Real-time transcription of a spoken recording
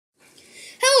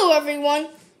Hello everyone,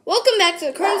 welcome back to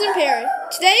the Crimson Parrot.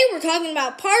 Today we're talking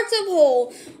about parts of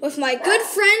whole with my good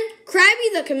friend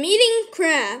Krabby the Comedian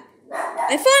Crab.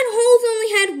 I thought holes only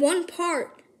had one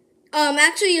part.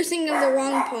 Actually you're thinking of the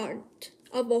wrong part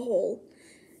of a hole.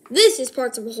 This is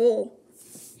parts of a hole.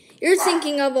 You're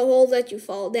thinking of a hole that you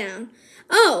fall down.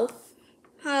 Oh,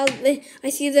 I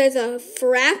see there's a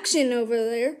fraction over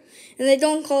there, and they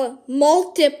don't call it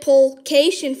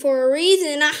multiplication for a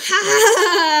reason.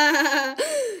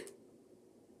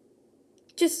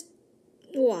 Just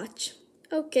watch.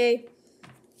 Okay.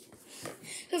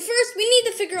 So first, we need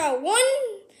to figure out what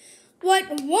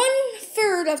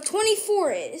 1/3 of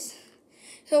 24 is.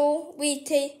 So we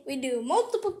do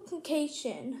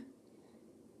multiplication.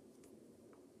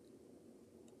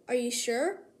 Are you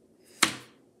sure?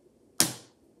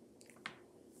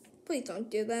 Please don't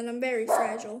do that. I'm very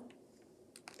fragile.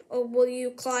 Oh, will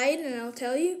you Clyde and I'll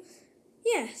tell you?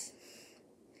 Yes.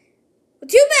 Well,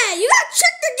 too bad. You got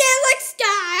tricked again like Sky.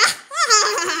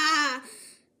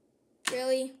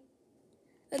 Really?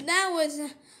 But that was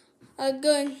a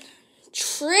good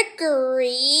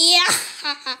trickery.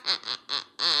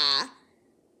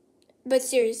 But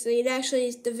seriously, it actually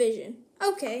is division.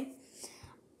 Okay.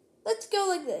 Let's go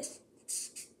like this.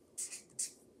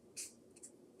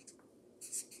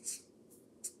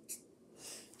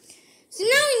 So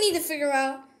now we need to figure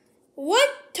out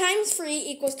what times 3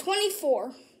 equals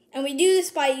 24. And we do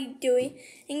this by doing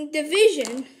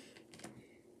division.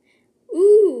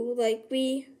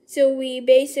 So we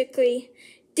basically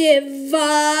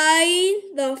divide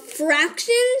the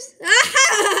fractions.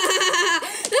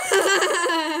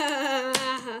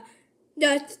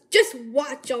 Just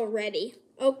watch already.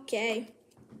 Okay.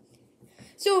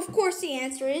 So of course the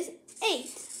answer is 8.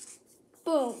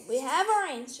 Boom, we have our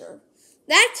answer.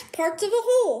 That's parts of a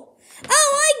whole.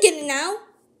 Oh, I get it now.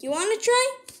 Do you want to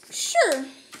try? Sure.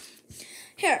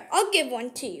 Here, I'll give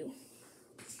one to you.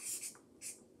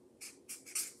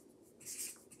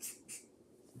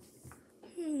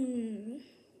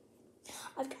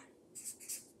 Okay.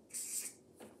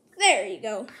 There you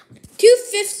go.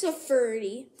 2/5 of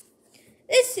 30.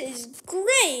 This is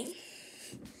great.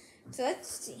 So let's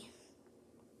see.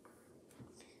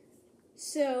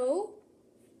 So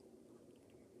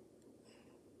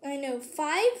I know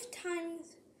 5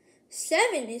 times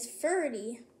 7 is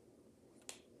 30.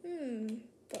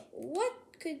 But what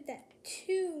could that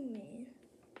 2 mean?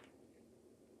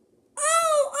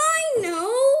 Oh, I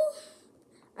know!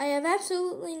 I have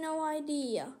absolutely no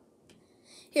idea.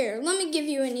 Here, let me give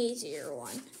you an easier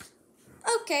one.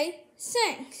 Okay,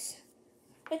 thanks.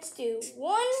 Let's do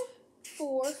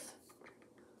 1/4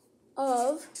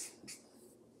 of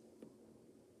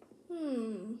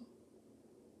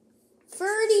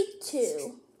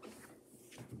 32.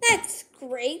 That's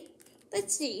great.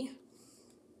 Let's see.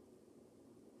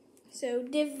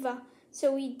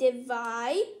 So we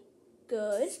divide.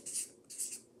 Good.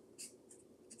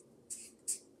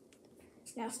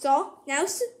 Now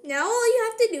all you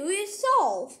have to do is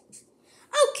solve.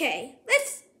 Okay,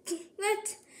 let's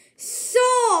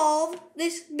solve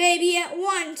this baby at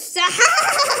once.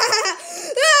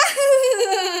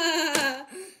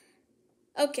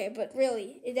 Okay, but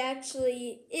really, it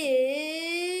actually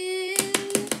is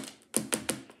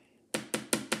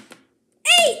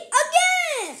 8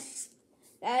 again.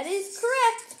 That is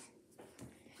correct.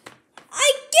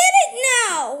 I get it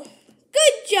now.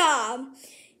 Good job.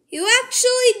 You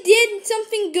actually did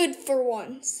something good for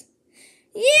once.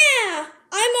 Yeah,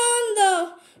 I'm on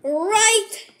the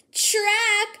right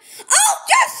track. Oh,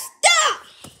 just stop!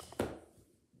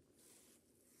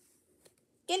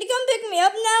 Can you come pick me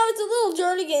up now? It's a little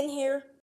dirty in here.